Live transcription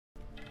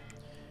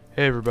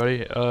Hey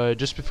everybody,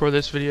 just before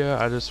this video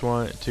I just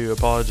want to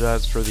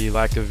apologize for the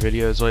lack of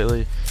videos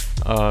lately.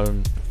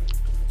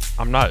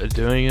 I'm not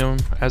doing them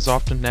as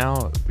often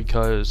now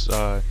because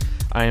I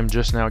am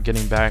just now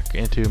getting back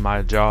into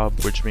my job,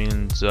 which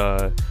means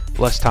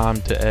less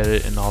time to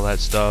edit and all that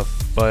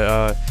stuff.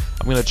 But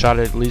I'm going to try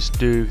to at least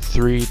do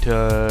maybe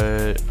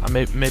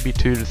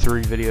 2 to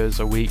 3 videos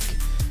a week.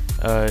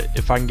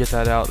 If I can get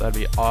that out, that'd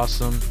be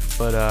awesome,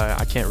 but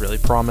I can't really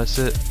promise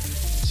it.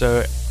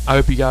 So I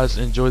hope you guys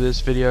enjoy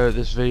this video.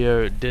 This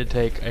video did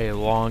take a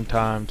long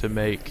time to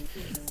make,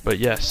 but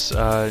yes,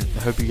 I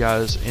hope you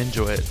guys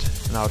enjoy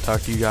it, and I'll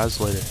talk to you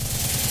guys later.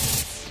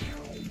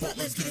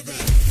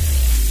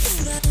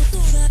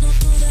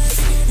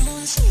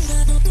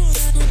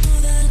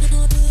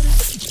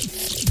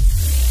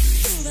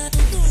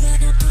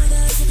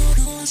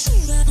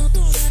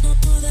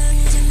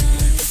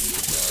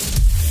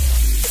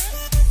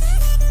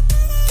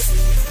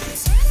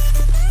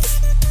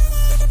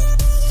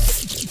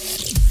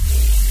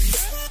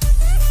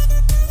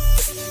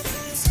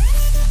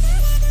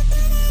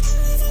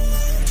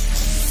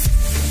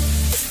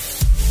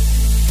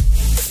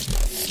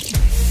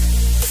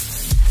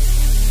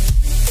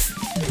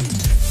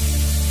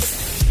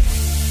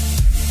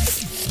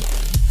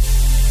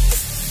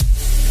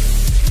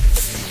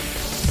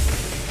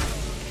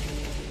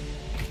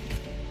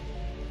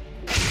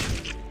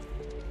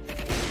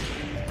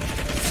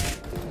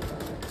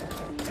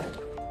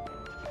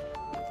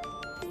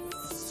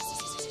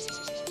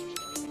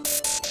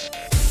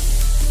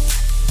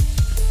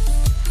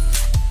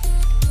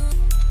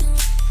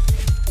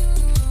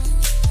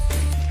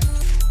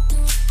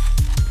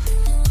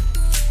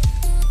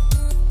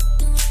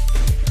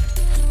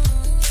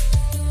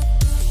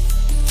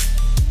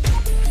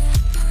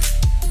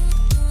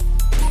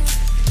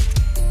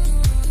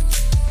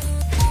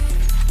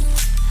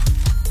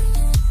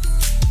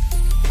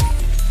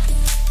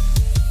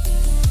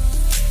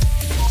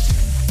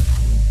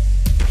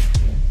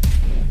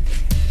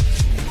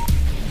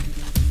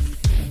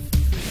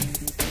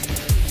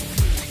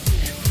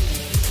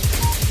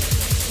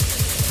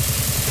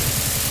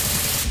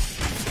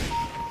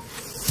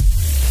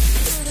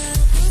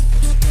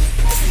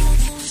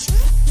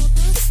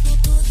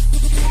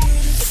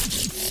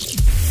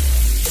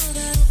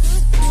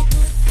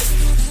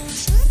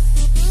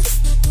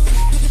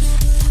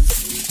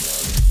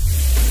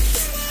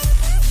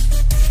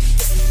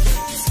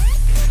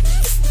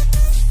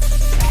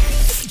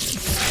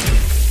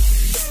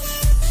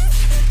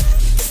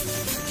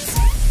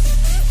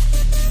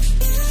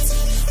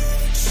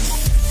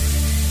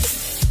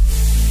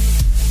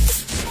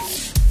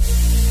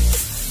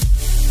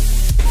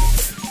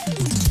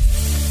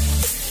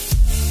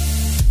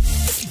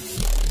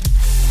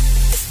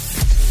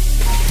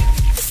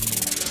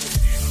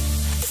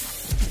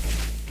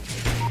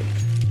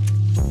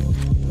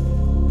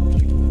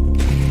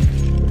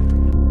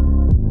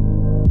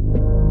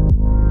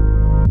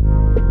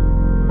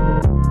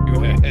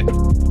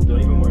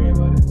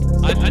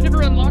 I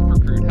never unlocked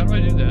recruit. How do I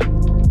do that?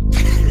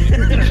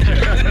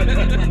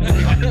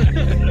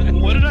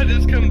 What did I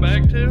just come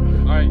back to?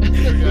 Alright,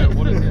 here we go.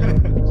 What is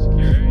it?